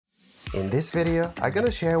In this video, I'm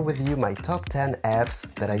gonna share with you my top 10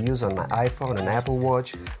 apps that I use on my iPhone and Apple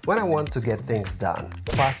Watch when I want to get things done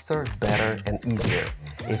faster, better and easier.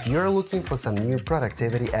 If you're looking for some new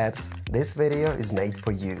productivity apps, this video is made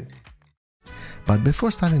for you. But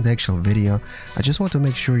before starting the actual video, I just want to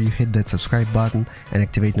make sure you hit that subscribe button and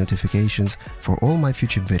activate notifications for all my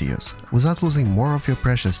future videos. Without losing more of your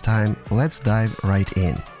precious time, let's dive right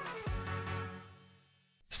in.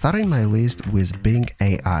 Starting my list with Bing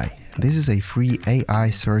AI. This is a free AI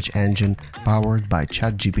search engine powered by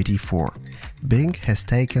ChatGPT 4. Bing has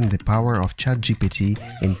taken the power of ChatGPT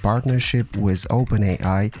in partnership with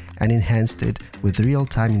OpenAI and enhanced it with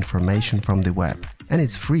real-time information from the web. And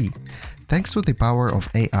it's free. Thanks to the power of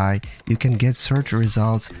AI, you can get search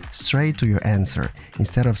results straight to your answer,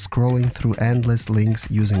 instead of scrolling through endless links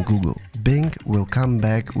using Google. Bing will come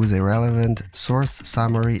back with a relevant source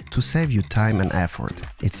summary to save you time and effort.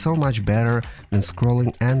 It's so much better than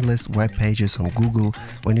scrolling endless web pages on Google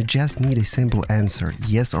when you just need a simple answer,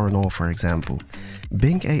 yes or no, for example.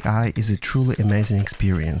 Bing AI is a truly amazing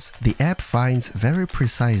experience. The app finds very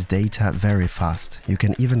precise data very fast. You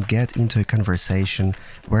can even get into a conversation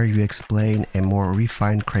where you explain a more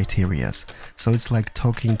refined criteria, so it's like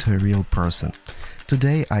talking to a real person.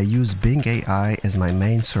 Today I use Bing AI as my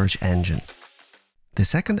main search engine. The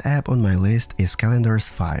second app on my list is Calendars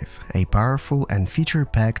 5, a powerful and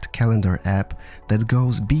feature-packed calendar app that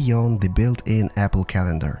goes beyond the built-in Apple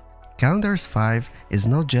Calendar. Calendars 5 is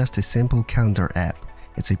not just a simple calendar app,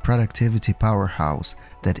 it's a productivity powerhouse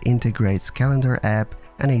that integrates calendar app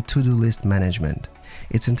and a to-do list management.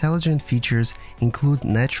 Its intelligent features include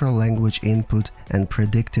natural language input and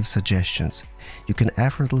predictive suggestions. You can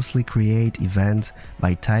effortlessly create events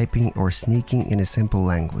by typing or sneaking in a simple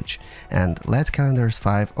language, and let Calendars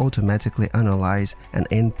 5 automatically analyze and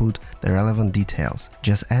input the relevant details.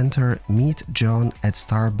 Just enter "Meet John at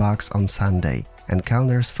Starbucks on Sunday" and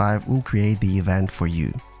Calendars 5 will create the event for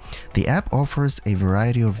you. The app offers a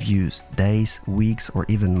variety of views, days, weeks or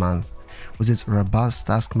even months. With its robust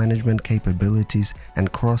task management capabilities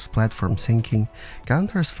and cross-platform syncing,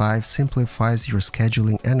 Calendars 5 simplifies your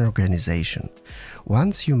scheduling and organization.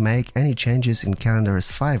 Once you make any changes in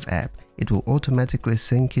Calendars 5 app, it will automatically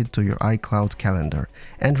sync it to your iCloud calendar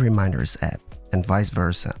and Reminders app, and vice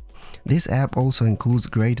versa. This app also includes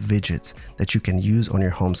great widgets that you can use on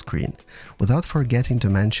your home screen. Without forgetting to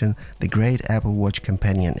mention the great Apple Watch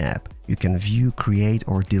companion app. You can view, create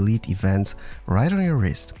or delete events right on your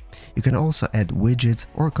wrist. You can also add widgets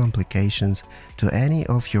or complications to any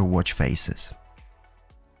of your watch faces.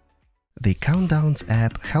 The Countdowns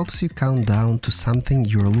app helps you count down to something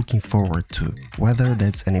you're looking forward to, whether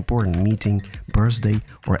that's an important meeting, birthday,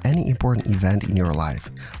 or any important event in your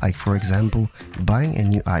life, like for example, buying a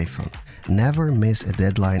new iPhone. Never miss a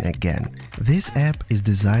deadline again. This app is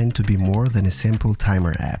designed to be more than a simple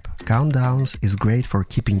timer app. Countdowns is great for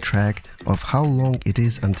keeping track of how long it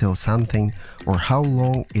is until something or how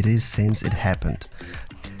long it is since it happened.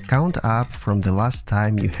 Count up from the last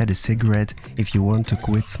time you had a cigarette if you want to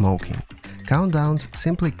quit smoking. Countdowns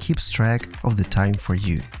simply keeps track of the time for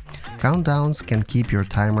you. Countdowns can keep your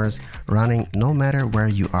timers running no matter where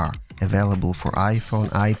you are. Available for iPhone,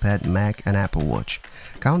 iPad, Mac and Apple Watch.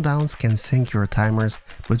 Countdowns can sync your timers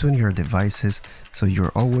between your devices so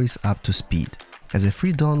you're always up to speed. As a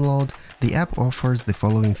free download, the app offers the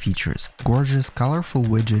following features: gorgeous, colorful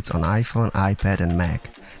widgets on iPhone, iPad and Mac,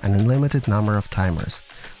 an unlimited number of timers,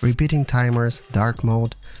 repeating timers, dark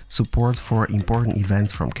mode, support for important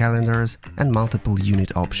events from calendars, and multiple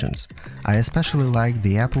unit options. I especially like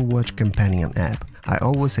the Apple Watch companion app. I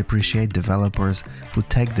always appreciate developers who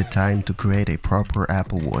take the time to create a proper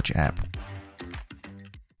Apple Watch app.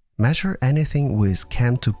 Measure anything with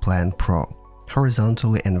CamToPlanPro.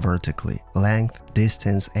 Horizontally and vertically, length,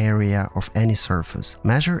 distance, area of any surface.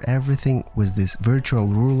 Measure everything with this virtual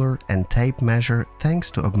ruler and tape measure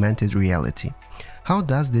thanks to augmented reality. How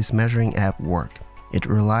does this measuring app work? It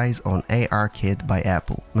relies on ARKit by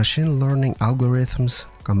Apple. Machine learning algorithms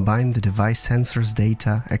combine the device sensors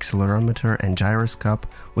data, accelerometer and gyroscope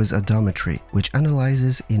with odometry, which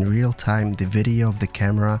analyzes in real time the video of the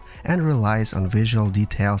camera and relies on visual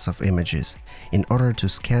details of images in order to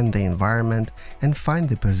scan the environment and find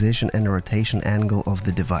the position and rotation angle of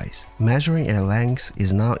the device. Measuring a length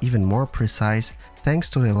is now even more precise thanks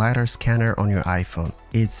to a LiDAR scanner on your iPhone.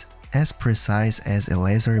 It's as precise as a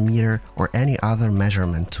laser meter or any other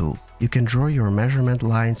measurement tool. You can draw your measurement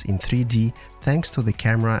lines in 3D thanks to the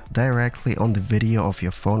camera directly on the video of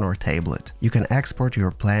your phone or tablet. You can export your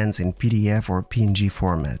plans in PDF or PNG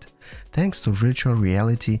format. Thanks to virtual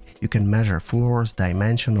reality, you can measure floors,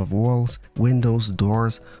 dimension of walls, windows,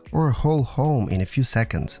 doors, or a whole home in a few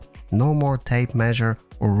seconds. No more tape measure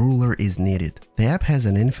or ruler is needed. The app has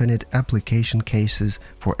an infinite application cases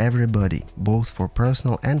for everybody, both for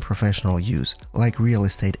personal and professional use, like real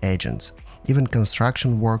estate agents. Even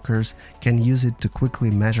construction workers can use it to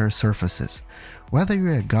quickly measure surfaces. Whether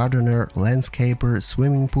you're a gardener, landscaper,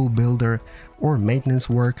 swimming pool builder, or maintenance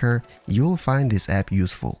worker, you'll find this app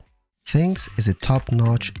useful. Things is a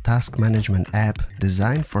top-notch task management app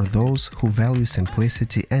designed for those who value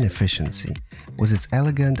simplicity and efficiency. With its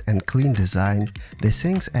elegant and clean design, the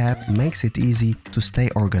Things app makes it easy to stay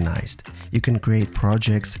organized. You can create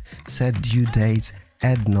projects, set due dates,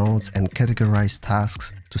 add notes and categorize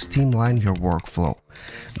tasks to streamline your workflow.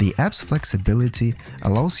 The app's flexibility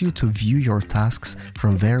allows you to view your tasks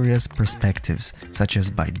from various perspectives, such as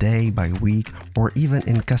by day, by week, or even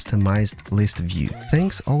in customized list view.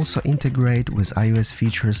 Things also integrate with iOS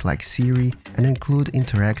features like Siri and include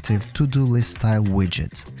interactive to-do list style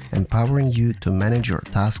widgets, empowering you to manage your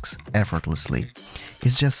tasks effortlessly.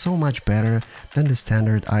 It's just so much better than the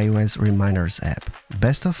standard iOS Reminders app.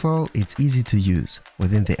 Best of all, it's easy to use.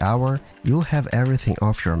 Within the hour, you'll have everything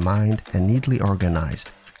off your mind and neatly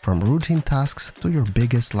organized, from routine tasks to your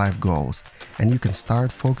biggest life goals, and you can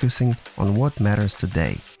start focusing on what matters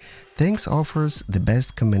today. Things offers the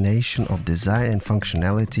best combination of design and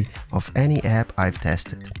functionality of any app I've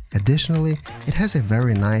tested. Additionally, it has a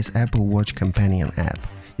very nice Apple Watch companion app.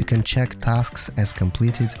 You can check tasks as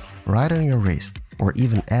completed right on your wrist, or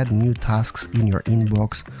even add new tasks in your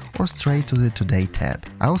inbox or straight to the Today tab.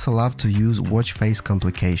 I also love to use watch face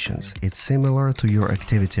complications. It's similar to your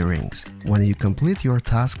activity rings. When you complete your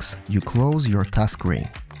tasks, you close your task ring.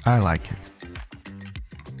 I like it.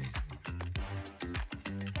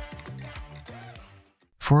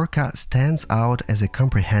 Foreca stands out as a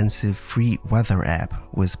comprehensive free weather app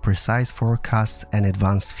with precise forecasts and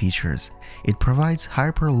advanced features. It provides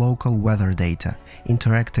hyper-local weather data,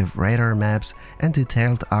 interactive radar maps, and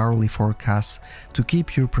detailed hourly forecasts to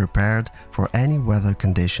keep you prepared for any weather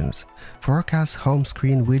conditions. Foreca's home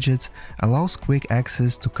screen widgets allows quick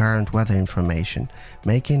access to current weather information,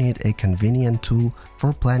 making it a convenient tool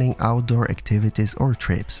for planning outdoor activities or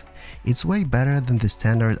trips. It's way better than the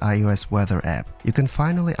standard iOS weather app. You can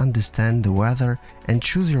finally understand the weather and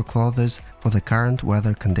choose your clothes for the current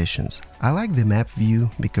weather conditions. I like the map view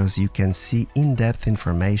because you can see in-depth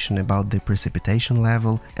information about the precipitation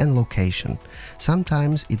level and location.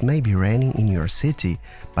 Sometimes it may be raining in your city,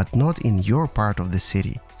 but not in your part of the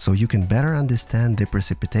city, so you can better understand the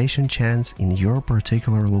precipitation chance in your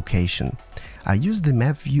particular location. I use the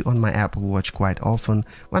map view on my Apple Watch quite often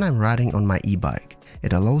when I'm riding on my e-bike.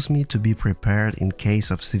 It allows me to be prepared in case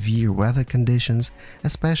of severe weather conditions,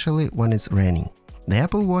 especially when it's raining. The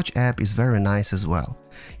Apple Watch app is very nice as well.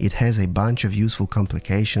 It has a bunch of useful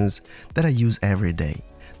complications that I use every day.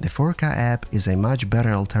 The Foreca app is a much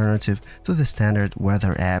better alternative to the standard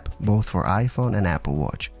weather app both for iPhone and Apple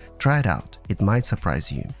Watch. Try it out, it might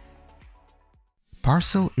surprise you.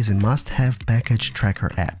 Parcel is a must-have package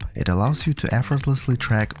tracker app. It allows you to effortlessly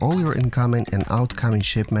track all your incoming and outgoing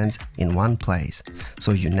shipments in one place,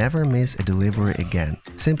 so you never miss a delivery again.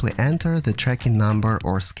 Simply enter the tracking number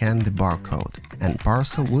or scan the barcode, and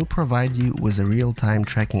Parcel will provide you with a real-time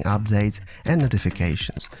tracking updates and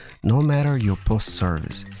notifications, no matter your post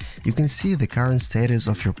service. You can see the current status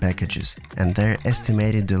of your packages and their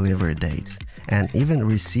estimated delivery dates, and even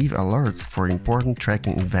receive alerts for important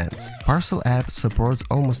tracking events. Parcel app supports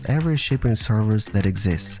almost every shipping service that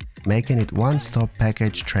exists, making it one-stop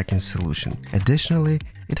package tracking solution. Additionally,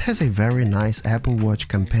 it has a very nice Apple Watch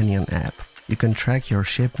companion app. You can track your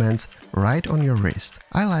shipments right on your wrist.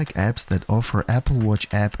 I like apps that offer Apple Watch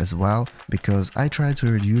app as well because I try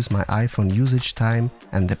to reduce my iPhone usage time,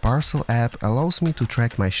 and the Parcel app allows me to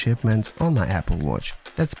track my shipments on my Apple Watch.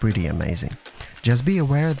 That's pretty amazing. Just be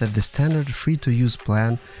aware that the standard free-to-use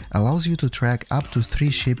plan allows you to track up to 3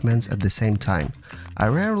 shipments at the same time. I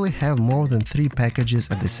rarely have more than 3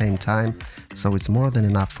 packages at the same time, so it's more than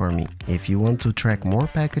enough for me. If you want to track more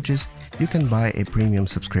packages, you can buy a premium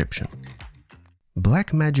subscription.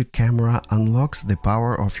 Blackmagic Camera unlocks the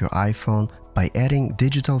power of your iPhone by adding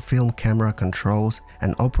digital film camera controls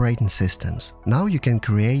and operating systems. Now you can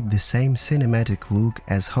create the same cinematic look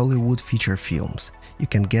as Hollywood feature films. You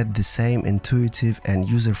can get the same intuitive and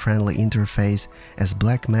user-friendly interface as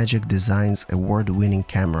Blackmagic Design's award-winning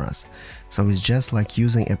cameras. So it's just like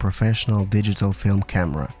using a professional digital film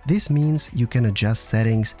camera. This means you can adjust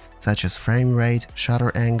settings such as frame rate,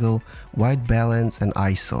 shutter angle, white balance and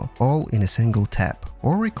ISO, all in a single tap.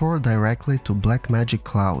 Or record directly to Blackmagic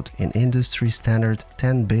Cloud in industry-standard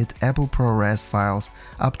 10-bit Apple ProRes files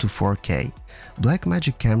up to 4K.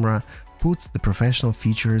 Blackmagic Camera puts the professional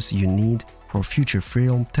features you need for future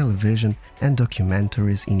film, television and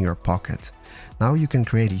documentaries in your pocket. Now you can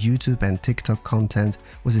create YouTube and TikTok content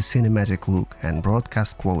with a cinematic look and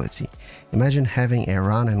broadcast quality. Imagine having a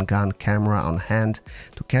run-and-gun camera on hand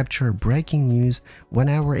to capture breaking news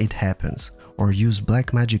whenever it happens, or use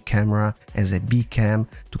Blackmagic Camera as a B-cam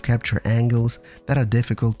to capture angles that are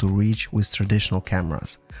difficult to reach with traditional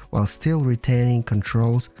cameras, while still retaining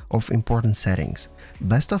controls of important settings.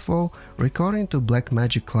 Best of all, recording to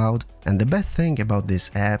Blackmagic Cloud, and the best thing about this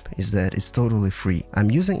app is that it's totally free. I'm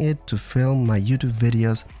using it to film my YouTube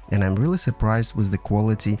videos and I'm really surprised with the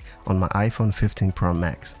quality on my iPhone 15 Pro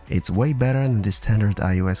Max. It's way better than the standard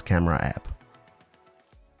iOS camera app.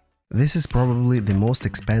 This is probably the most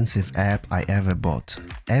expensive app I ever bought.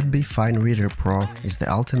 FB Fine Reader Pro is the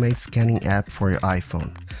ultimate scanning app for your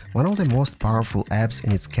iPhone, one of the most powerful apps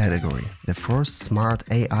in its category, the first smart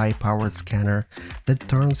AI-powered scanner that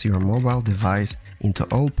turns your mobile device into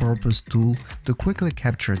an all-purpose tool to quickly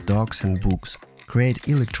capture docs and books, create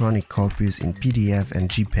electronic copies in PDF and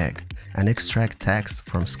JPEG, and extract text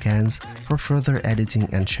from scans for further editing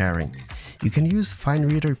and sharing. You can use Fine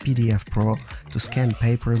Reader PDF Pro to scan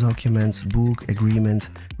paper documents, book agreements,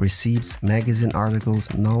 receipts, magazine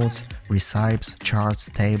articles, notes, receipts, charts,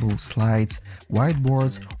 tables, slides,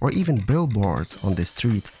 whiteboards, or even billboards on the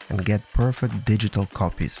street and get perfect digital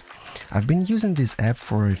copies. I've been using this app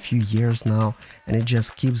for a few years now and it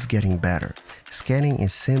just keeps getting better. Scanning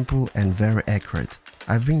is simple and very accurate.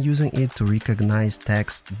 I've been using it to recognize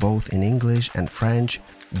text both in English and French,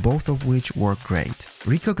 both of which work great.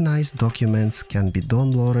 Recognized documents can be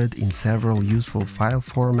downloaded in several useful file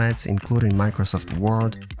formats including Microsoft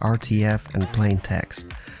Word, RTF and plain text.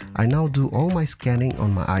 I now do all my scanning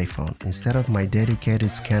on my iPhone instead of my dedicated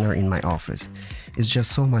scanner in my office. It's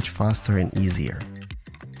just so much faster and easier.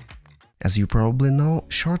 As you probably know,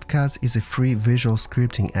 Shortcuts is a free visual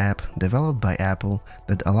scripting app developed by Apple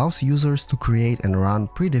that allows users to create and run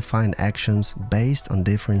predefined actions based on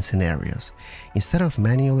different scenarios. Instead of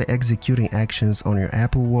manually executing actions on your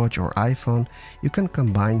Apple Watch or iPhone, you can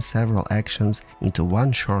combine several actions into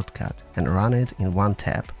one shortcut and run it in one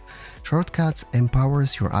tap. Shortcuts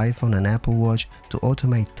empowers your iPhone and Apple Watch to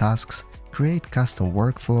automate tasks, create custom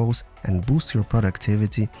workflows, and boost your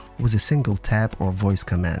productivity with a single tap or voice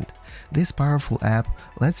command. This powerful app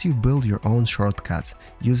lets you build your own shortcuts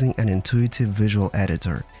using an intuitive visual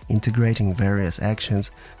editor, integrating various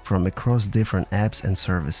actions from across different apps and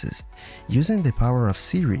services. Using the power of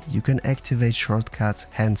Siri, you can activate shortcuts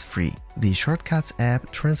hands-free. The Shortcuts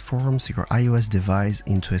app transforms your iOS device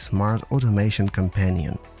into a smart automation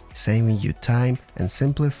companion, saving you time and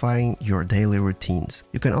simplifying your daily routines.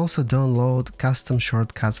 You can also download custom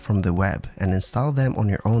shortcuts from the web and install them on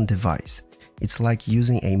your own device. It's like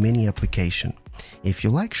using a mini application. If you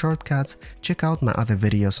like shortcuts, check out my other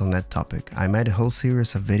videos on that topic. I made a whole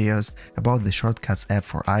series of videos about the Shortcuts app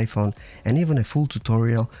for iPhone and even a full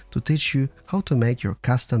tutorial to teach you how to make your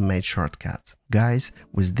custom-made shortcuts. Guys,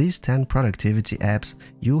 with these 10 productivity apps,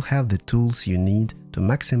 you'll have the tools you need to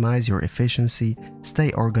maximize your efficiency,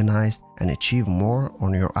 stay organized, and achieve more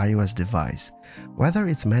on your iOS device. Whether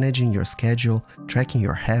it's managing your schedule, tracking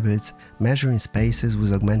your habits, measuring spaces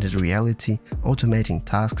with augmented reality, automating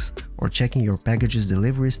tasks, or checking your package's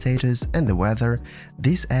delivery status and the weather,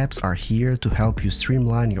 these apps are here to help you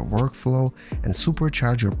streamline your workflow and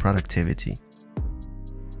supercharge your productivity.